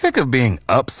Sick of being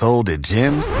upsold at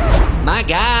gyms? My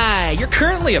guy, you're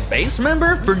currently a base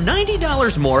member? For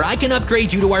 $90 more, I can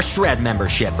upgrade you to our Shred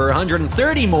membership. For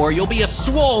 $130 more, you'll be a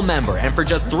Swole member. And for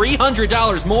just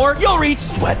 $300 more, you'll reach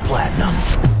Sweat Platinum.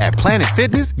 At Planet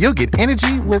Fitness, you'll get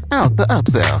energy without the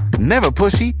upsell. Never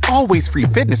pushy, always free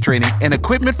fitness training and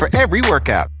equipment for every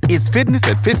workout. It's fitness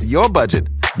that fits your budget.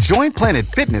 Join Planet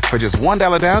Fitness for just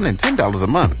 $1 down and $10 a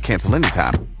month. Cancel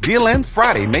anytime. Deal ends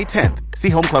Friday, May 10th. See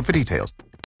Home Club for details.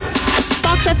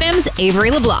 Fox FM's Avery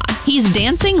LeBlanc. He's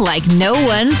dancing like no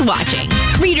one's watching.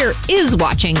 Reader is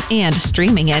watching and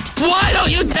streaming it. Why don't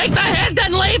you take the hint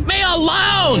and leave me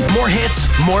alone? More hits,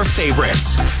 more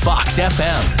favorites. Fox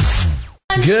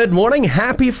FM. Good morning.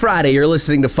 Happy Friday. You're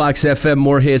listening to Fox FM.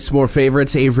 More hits, more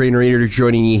favorites. Avery and Reader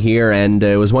joining you here. And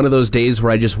it was one of those days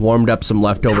where I just warmed up some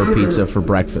leftover pizza for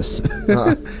breakfast.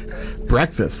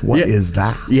 Breakfast? What is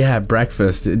that? Yeah,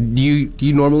 breakfast. Do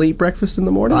you normally eat breakfast in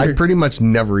the morning? I pretty much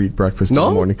never eat breakfast in the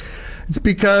morning. It's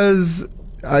because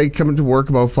I come into work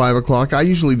about 5 o'clock. I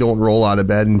usually don't roll out of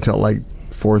bed until like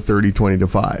 4:30, 20 to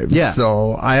 5. Yeah.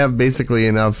 So I have basically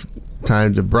enough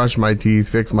time to brush my teeth,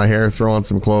 fix my hair, throw on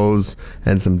some clothes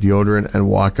and some deodorant, and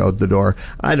walk out the door.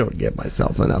 I don't give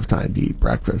myself enough time to eat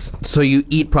breakfast. So you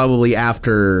eat probably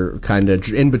after, kind of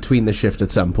in between the shift at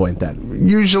some point then?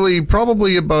 Usually,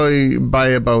 probably by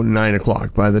about 9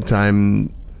 o'clock. By the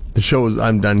time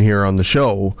I'm done here on the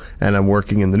show and I'm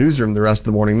working in the newsroom the rest of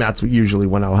the morning, that's usually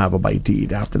when I'll have a bite to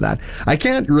eat after that. I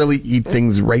can't really eat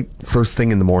things right first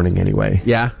thing in the morning anyway.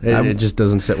 Yeah, it just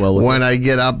doesn't sit well with When I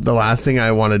get up, the last thing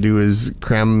I want to do is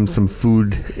cram some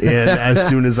food in as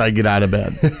soon as I get out of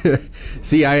bed.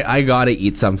 See, I gotta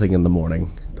eat something in the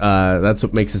morning. That's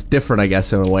what makes us different, I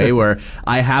guess, in a way, where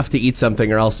I have to eat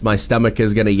something or else my stomach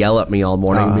is going to yell at me all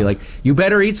morning and be like, you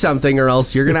better eat something or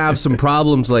else you're going to have some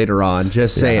problems later on.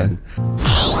 Just saying.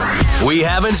 We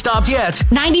haven't stopped yet.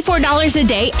 $94 a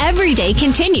day, every day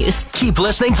continues. Keep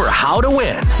listening for how to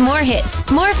win. More hits,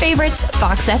 more favorites,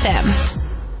 Fox FM.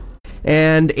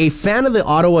 And a fan of the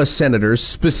Ottawa Senators,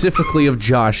 specifically of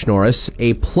Josh Norris,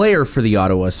 a player for the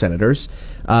Ottawa Senators,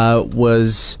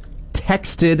 was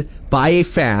texted by a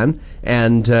fan,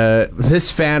 and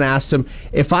this fan asked him,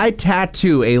 if I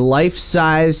tattoo a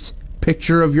life-sized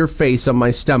picture of your face on my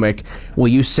stomach, will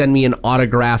you send me an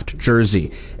autographed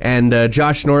jersey? And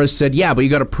Josh Norris said, yeah, but you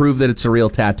got to prove that it's a real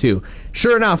tattoo.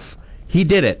 Sure enough, he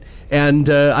did it. And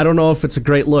I don't know if it's a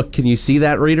great look. Can you see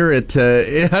that, Reader? I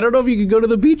don't know if you can go to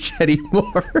the beach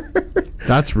anymore.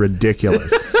 That's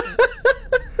ridiculous.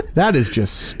 That is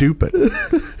just stupid.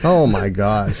 Oh my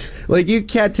gosh. Like, you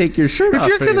can't take your shirt off.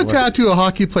 If you're going to tattoo a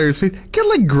hockey player's face, get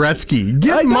like Gretzky.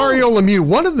 Get Mario Lemieux,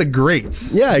 one of the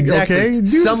greats. Yeah, exactly. Okay? Do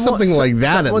something like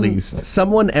that at least.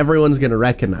 Someone everyone's going to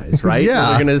recognize, right? Yeah.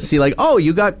 They're going to see like, oh,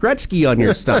 you got Gretzky on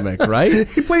your stomach, right?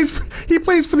 He plays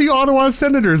for the Ottawa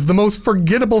Senators, the most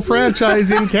forgettable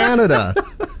franchise in Canada.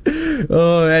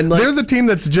 Oh, and like, they're the team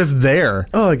that's just there.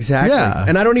 Oh, exactly. Yeah.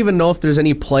 And I don't even know if there's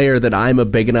any player that I'm a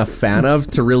big enough fan of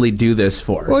to really do this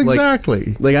for. Well,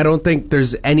 exactly. Like I don't think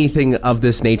there's anything of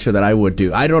this nature that I would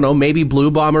do. I don't know, maybe Blue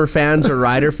Bomber fans or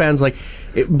Rider fans.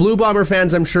 Blue Bomber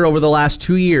fans, I'm sure over the last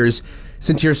 2 years,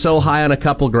 since you're so high on a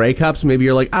couple Grey Cups, maybe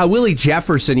you're like, Willie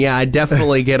Jefferson, yeah, I'd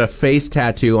definitely get a face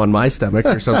tattoo on my stomach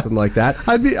or something like that.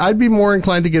 I'd be more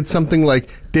inclined to get something like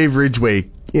Dave Ridgway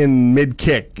in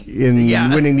mid-kick in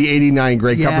winning the 89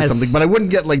 Grey Cup or something, but I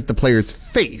wouldn't get like the player's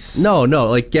face. No,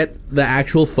 like get the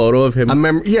actual photo of him. A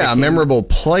memorable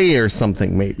play or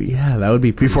something maybe. Yeah, that would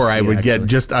be pretty before sweet, I would get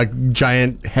just a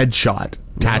giant headshot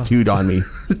tattooed on me.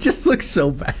 It just looks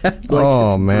so bad.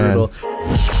 Oh, man. Brutal.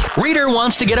 Reader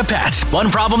wants to get a pet.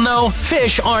 One problem though,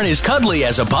 fish aren't as cuddly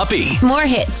as a puppy. More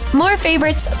hits, more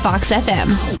favorites, Fox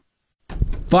FM.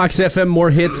 Fox FM, more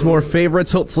hits, more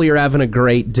favorites. Hopefully you're having a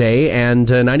great day. And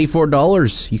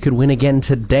 $94, you could win again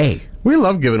today. We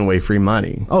love giving away free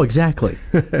money. Oh, exactly.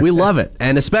 We love it.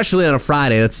 And especially on a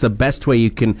Friday, that's the best way you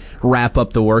can wrap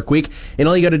up the work week. And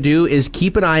all you got to do is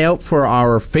keep an eye out for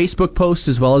our Facebook post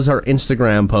as well as our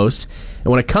Instagram post.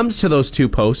 And when it comes to those two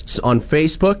posts on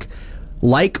Facebook,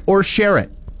 like or share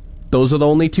it. Those are the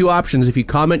only two options. If you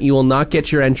comment, you will not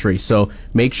get your entry. So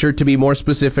make sure to be more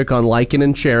specific on liking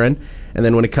and sharing. And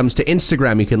then when it comes to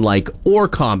Instagram, you can like or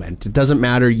comment. It doesn't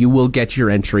matter. You will get your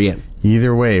entry in.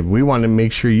 Either way, we want to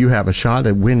make sure you have a shot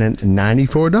at winning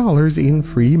 $94 in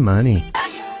free money.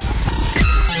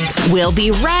 We'll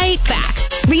be right back.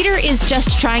 Reader is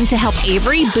just trying to help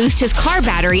Avery boost his car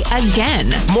battery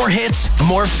again. More hits,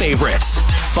 more favorites.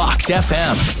 Fox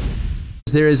FM.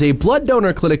 There is a blood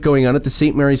donor clinic going on at the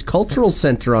St. Mary's Cultural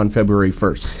Centre on February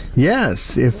 1st.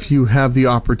 Yes, if you have the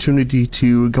opportunity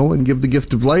to go and give the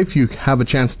gift of life, you have a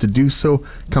chance to do so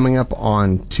coming up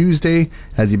on Tuesday.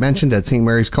 As you mentioned, at St.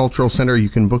 Mary's Cultural Centre, you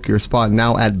can book your spot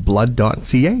now at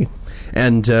blood.ca.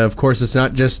 And, of course, it's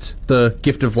not just the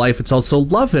gift of life, it's also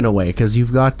love in a way, because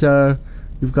you've got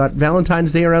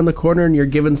Valentine's Day around the corner and you're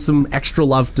giving some extra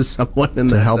love to someone.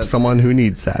 To help someone who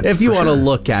needs that. If you want to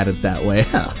look at it that way.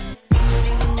 Yeah.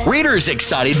 Reader's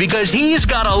excited because he's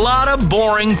got a lot of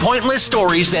boring, pointless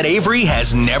stories that Avery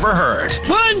has never heard.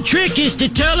 One trick is to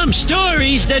tell them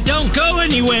stories that don't go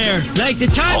anywhere, like the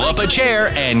time... Pull up a chair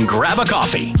and grab a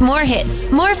coffee. More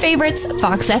hits, more favorites,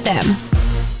 Fox FM.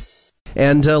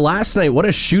 And last night, what a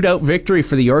shootout victory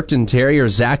for the Yorkton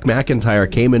Terriers. Zach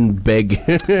McIntyre came in big.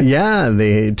 Yeah,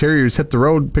 the Terriers hit the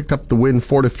road, picked up the win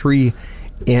 4-3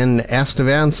 in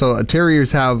Estevan. So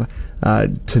Terriers have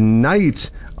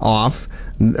tonight off.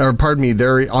 Or pardon me,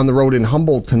 they're on the road in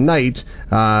Humboldt tonight.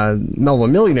 Melva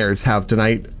Millionaires have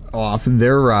tonight off.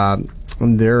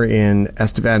 They're in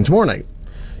Estevan tomorrow night.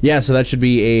 Yeah, so that should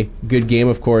be a good game,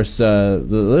 of course.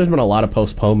 There's been a lot of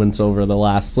postponements over the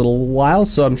last little while,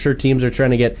 so I'm sure teams are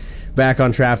trying to get back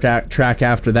on track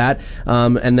after that.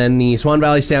 And then the Swan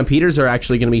Valley Stampeders are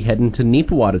actually going to be heading to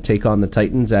Neepawa to take on the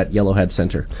Titans at Yellowhead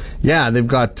Center. Yeah, they've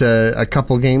got a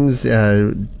couple games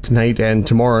tonight and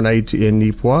tomorrow night in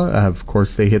Neepawa. Of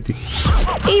course, they hit the...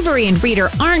 Avery and Reader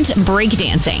aren't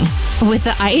breakdancing. With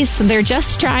the ice, they're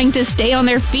just trying to stay on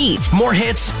their feet. More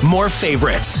hits, more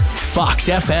favorites. Fox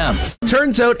FM.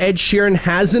 Turns out Ed Sheeran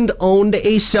hasn't owned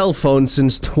a cell phone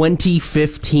since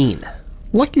 2015.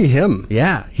 Lucky him.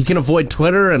 Yeah, he can avoid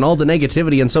Twitter and all the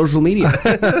negativity and social media.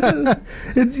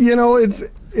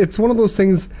 It's one of those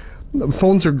things.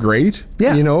 Phones are great.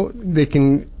 Yeah. They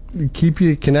can keep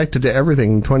you connected to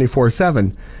everything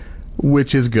 24/7,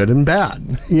 which is good and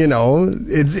bad.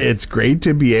 It's great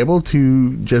to be able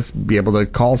to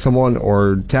call someone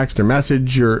or text or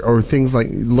message or things like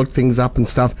look things up and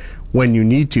stuff when you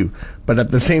need to. But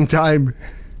at the same time,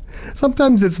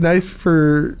 sometimes it's nice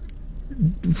for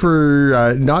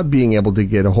not being able to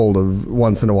get a hold of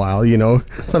once in a while.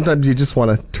 Sometimes you just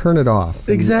want to turn it off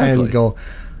and go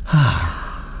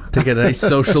take a nice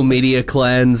social media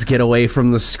cleanse, get away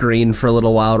from the screen for a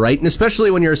little while, right? And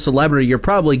especially when you're a celebrity, you're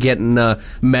probably getting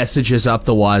messages up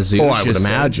the wazoo. I would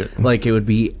imagine. Like, it would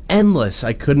be endless.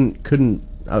 I couldn't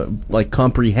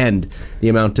comprehend the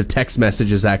amount of text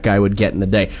messages that guy would get in a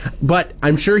day. But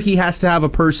I'm sure he has to have a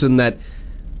person that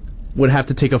would have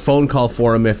to take a phone call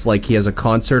for him if, like, he has a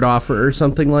concert offer or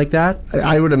something like that.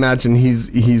 I would imagine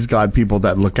he's got people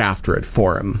that look after it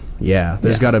for him. Yeah,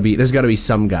 there's got to be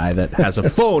some guy that has a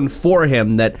phone for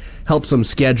him that helps him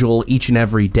schedule each and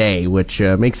every day, which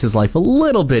makes his life a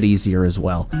little bit easier as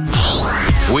well.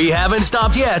 We haven't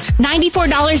stopped yet.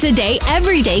 $94 a day,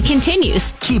 every day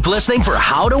continues. Keep listening for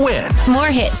how to win. More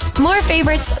hits, more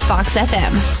favorites, Fox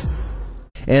FM.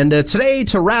 And today,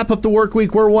 to wrap up the work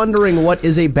week, we're wondering, what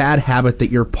is a bad habit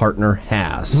that your partner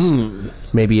has?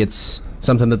 Maybe it's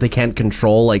something that they can't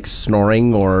control, like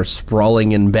snoring or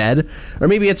sprawling in bed. Or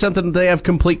maybe it's something that they have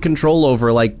complete control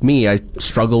over, like me. I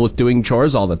struggle with doing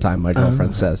chores all the time, my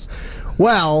girlfriend says.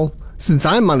 Well, since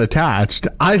I'm unattached,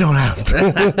 I don't have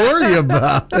to worry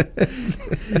about it.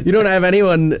 You don't have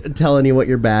anyone telling you what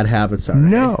your bad habits are,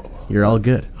 No. Right? You're all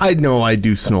good. I know I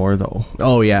do snore, though.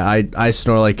 Oh, yeah. I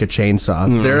snore like a chainsaw.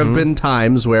 Mm-hmm. There have been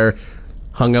times where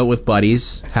hung out with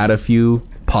buddies, had a few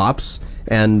pops,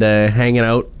 and hanging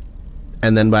out,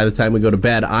 and then by the time we go to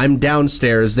bed, I'm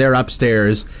downstairs, they're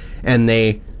upstairs, and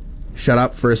they shut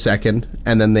up for a second,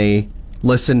 and then they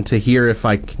listen to hear if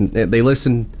they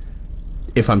listen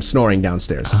if I'm snoring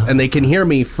downstairs. And they can hear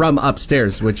me from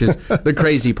upstairs, which is the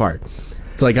crazy part.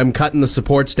 It's like I'm cutting the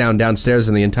supports downstairs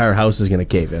and the entire house is going to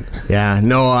cave in. Yeah,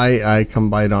 no, I come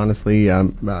by it honestly.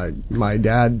 My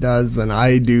dad does, and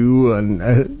I do, and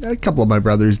a couple of my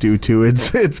brothers do too.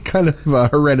 It's kind of a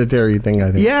hereditary thing, I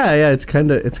think. Yeah, it's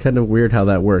kind of weird how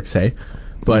that works, hey?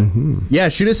 But yeah,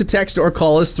 shoot us a text or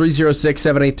call us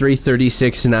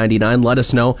 306-783-3699. Let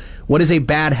us know, what is a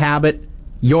bad habit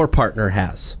your partner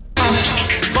has.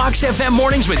 Fox FM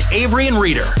Mornings with Avery and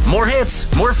Reader. More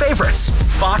hits, more favorites.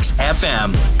 Fox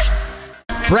FM.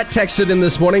 Brett texted in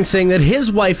this morning saying that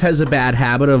his wife has a bad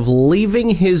habit of leaving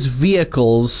his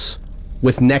vehicles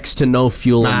with next to no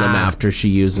fuel in them after she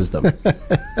uses them.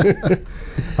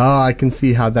 I can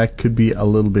see how that could be a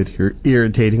little bit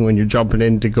irritating when you're jumping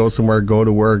in to go somewhere, go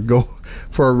to work, go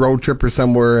for a road trip or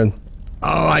somewhere, and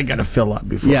I got to fill up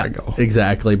before I go.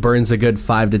 Exactly. Burns a good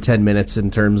 5 to 10 minutes in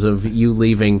terms of you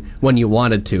leaving when you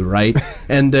wanted to, right?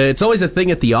 And it's always a thing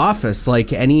at the office,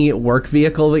 like any work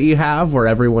vehicle that you have where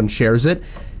everyone shares it.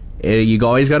 You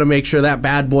always got to make sure that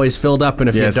bad boy's filled up, and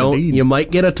if you don't, you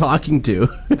might get a talking to.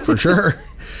 For sure.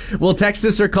 Well, text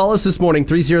us or call us this morning,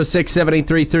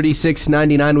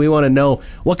 306-783-3699. We want to know,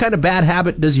 what kind of bad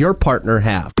habit does your partner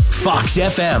have? Fox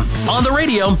FM. On the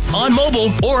radio, on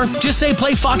mobile, or just say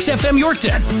play Fox FM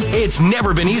Yorkton. It's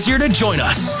never been easier to join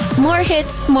us. More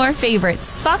hits, more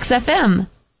favorites. Fox FM.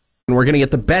 And we're going to get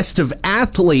the best of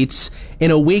athletes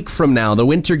in a week from now. The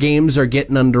Winter Games are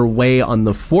getting underway on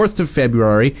the 4th of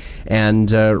February. And,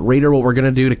 Raider, what we're going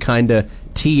to do to kind of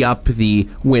tee up the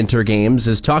Winter Games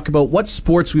is talk about what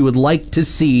sports we would like to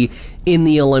see in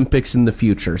the Olympics in the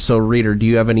future. So, Raider, do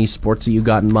you have any sports that you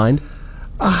got in mind?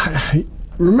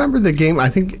 Remember the game? I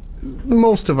think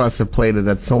most of us have played it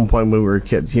at some point when we were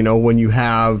kids. You know, when you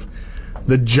have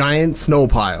the giant snow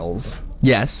piles.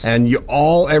 Yes. And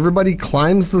everybody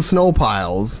climbs the snow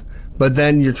piles, but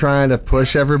then you're trying to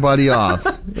push everybody off.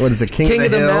 What is it, King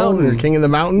of the Hill Mountain. Or King of the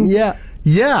Mountain? Yeah.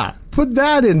 Yeah. Put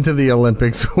that into the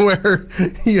Olympics where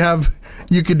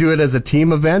you could do it as a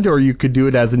team event or you could do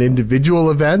it as an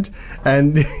individual event,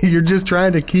 and you're just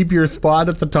trying to keep your spot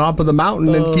at the top of the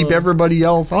mountain and keep everybody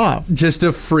else off. Just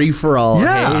a free-for-all,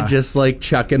 yeah. Hey? Just like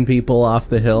chucking people off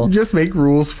the hill. Just make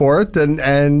rules for it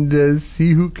and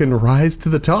see who can rise to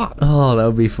the top. Oh, that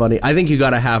would be funny. I think you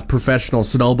got to have professional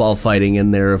snowball fighting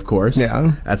in there, of course.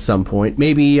 Yeah. At some point.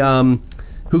 Maybe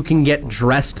who can get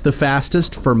dressed the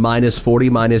fastest for minus 40,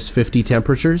 minus 50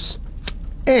 temperatures?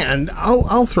 And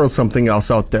I'll throw something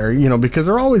else out there, because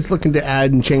they're always looking to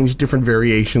add and change different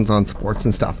variations on sports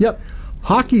and stuff. Yep.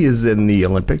 Hockey is in the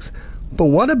Olympics, but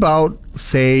what about,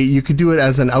 say, you could do it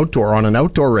as an outdoor, on an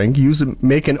outdoor rink,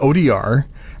 make an ODR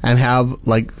and have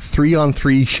like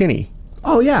 3-on-3 shinny.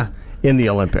 Oh, yeah. In the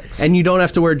Olympics. And you don't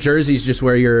have to wear jerseys, just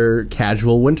wear your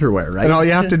casual winter wear, right? And all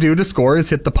you have to do to score is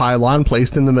hit the pylon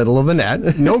placed in the middle of the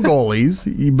net. No goalies,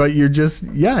 but you're just,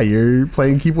 you're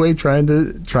playing keep away trying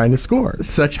to score.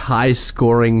 Such high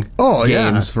scoring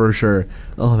games for sure.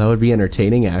 Oh, that would be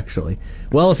entertaining, actually.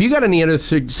 Well, if you got any other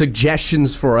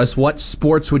suggestions for us, what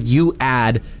sports would you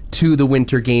add to the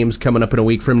Winter Games coming up in a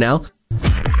week from now?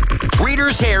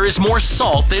 Reader's hair is more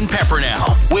salt than pepper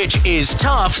now, which is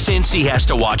tough since he has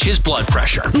to watch his blood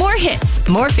pressure. More hits,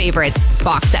 more favorites.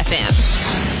 Fox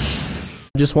FM.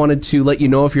 Just wanted to let you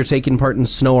know, if you're taking part in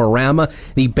Snoworama,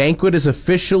 the banquet is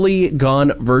officially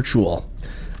gone virtual.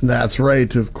 That's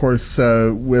right. Of course,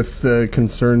 with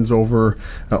concerns over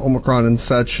Omicron and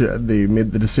such, they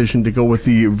made the decision to go with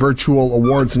the virtual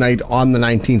awards night on the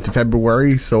 19th of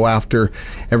February. So after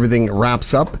everything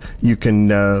wraps up, you can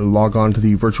log on to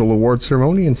the virtual awards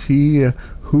ceremony and see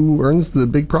who earns the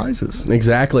big prizes.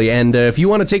 Exactly. And if you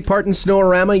want to take part in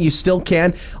Snoworama, you still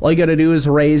can. All you got to do is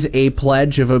raise a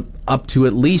pledge of up to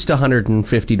at least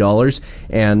 $150,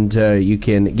 and you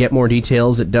can get more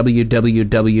details at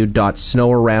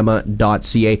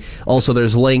www.snoworama.ca. Also,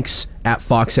 there's links at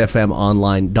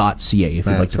foxfmonline.ca if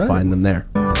you'd like to find them there.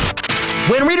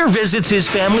 When Reader visits his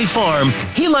family farm,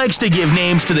 he likes to give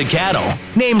names to the cattle.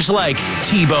 Names like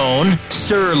T-Bone,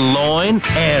 Sirloin,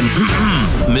 and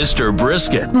Mr.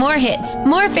 Brisket. More hits,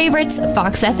 more favorites.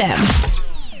 Fox FM.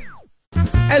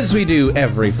 As we do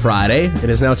every Friday, it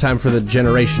is now time for the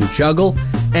Generation Juggle,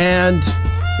 and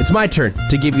it's my turn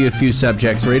to give you a few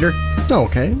subjects, Reader.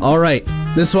 Okay. All right.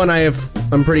 This one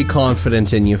I'm pretty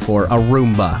confident in you for. A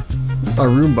Roomba. A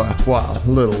Roomba. Wow. A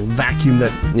little vacuum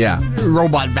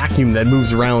robot vacuum that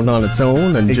moves around on its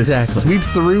own and just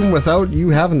sweeps the room without you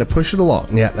having to push it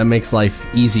along. Yeah, that makes life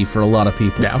easy for a lot of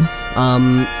people. Yeah.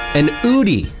 An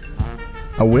Oodie.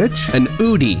 A which? An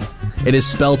Oodie. It is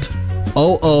spelt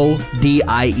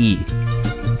OODIE.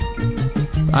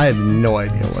 I have no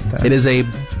idea what that is. It is a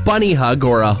bunny hug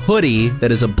or a hoodie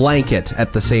that is a blanket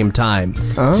at the same time.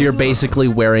 So you're basically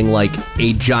wearing like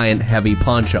a giant heavy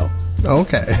poncho.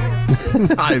 Okay.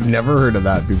 I've never heard of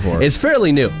that before. It's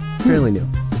fairly new. Fairly new.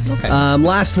 Okay.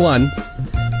 Last one.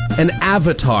 An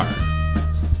avatar.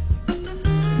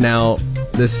 Now,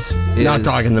 this is... Not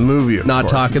talking the movie, of Not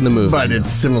course. talking the movie. But it's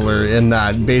similar in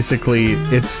that basically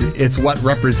it's what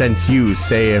represents you.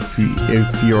 Say if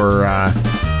you're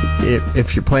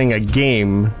playing a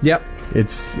game. Yep.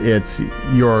 It's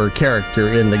your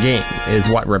character in the game is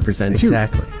what represents you.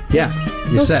 Exactly. Yeah.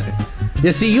 You're set.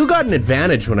 You see, you got an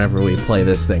advantage whenever we play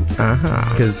this thing.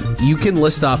 Because you can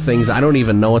list off things I don't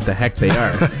even know what the heck they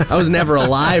are. I was never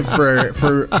alive for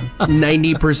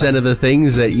 90% of the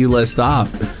things that you list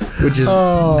off. which is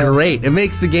great. It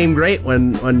makes the game great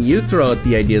when you throw out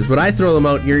the ideas, but I throw them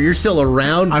out. You're still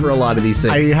around for a lot of these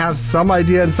things. I have some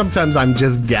idea, and sometimes I'm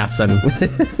just guessing.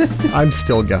 I'm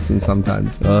still guessing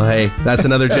sometimes. Oh, hey, that's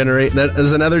another that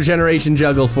is another generation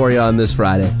juggle for you on this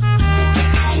Friday.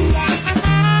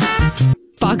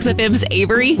 Fox FM's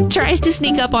Avery tries to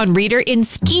sneak up on Reader in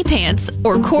ski pants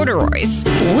or corduroys.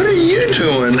 What are you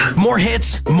doing? More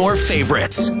hits, more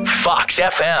favorites. Fox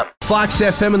FM. Fox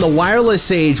FM and the wireless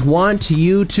age want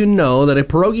you to know that a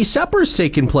pierogi supper is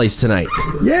taking place tonight.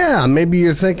 Yeah, maybe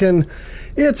you're thinking,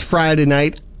 it's Friday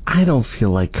night. I don't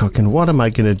feel like cooking. What am I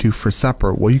going to do for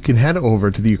supper? Well, you can head over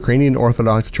to the Ukrainian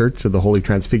Orthodox Church of the Holy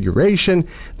Transfiguration,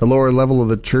 the lower level of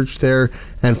the church there,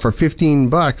 and for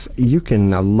 $15, you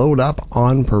can load up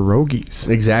on pierogies.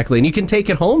 Exactly, and you can take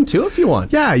it home too if you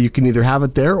want. Yeah, you can either have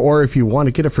it there, or if you want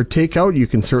to get it for takeout, you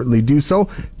can certainly do so.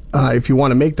 If you want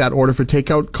to make that order for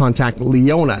takeout, contact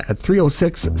Leona at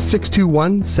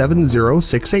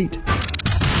 306-621-7068.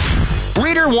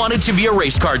 Reader wanted to be a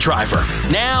race car driver.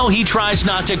 Now he tries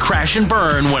not to crash and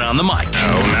burn when on the mic.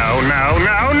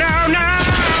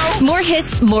 No. More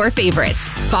hits, more favorites.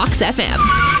 Fox FM.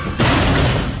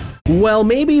 Well,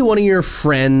 maybe one of your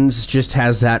friends just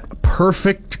has that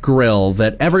perfect grill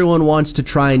that everyone wants to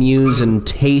try and use and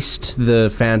taste the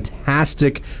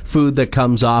fantastic food that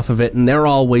comes off of it, and they're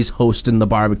always hosting the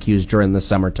barbecues during the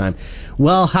summertime.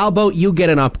 Well, how about you get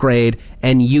an upgrade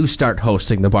and you start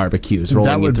hosting the barbecues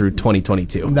rolling in through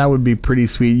 2022? That would be pretty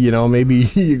sweet. You know,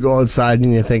 maybe you go outside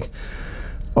and you think,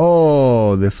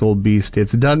 oh, this old beast,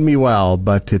 it's done me well,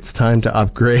 but it's time to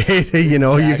upgrade. You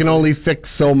know, exactly. You can only fix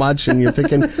so much, and you're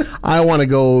thinking, I want to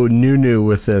go new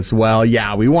with this. Well,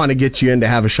 yeah, we want to get you in to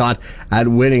have a shot at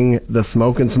winning the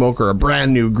Smoke and Smoker, a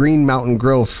brand new Green Mountain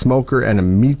Grill smoker and a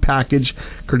meat package,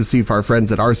 courtesy of our friends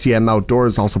at RCM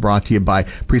Outdoors, also brought to you by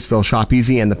Priestville Shop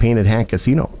Easy and the Painted Hand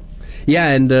Casino. Yeah,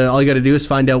 and all you got to do is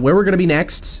find out where we're going to be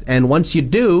next, and once you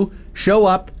do, show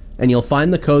up, and you'll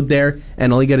find the code there,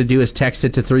 and all you got to do is text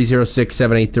it to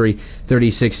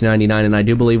 306-783-3699, and I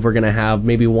do believe we're going to have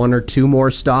maybe one or two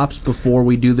more stops before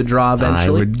we do the draw eventually.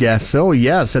 I would guess so,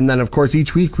 yes. And then, of course,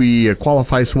 each week we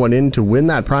qualify someone in to win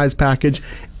that prize package,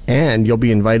 and you'll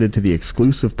be invited to the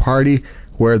exclusive party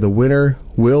where the winner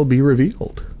will be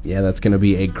revealed. Yeah, that's going to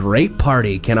be a great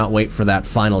party. Cannot wait for that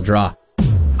final draw.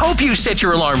 Hope you set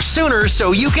your alarm sooner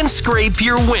so you can scrape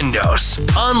your windows.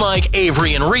 Unlike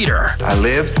Avery and Reader. I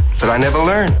lived, but I never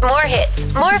learned. More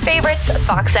hits, more favorites.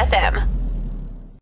 Fox FM.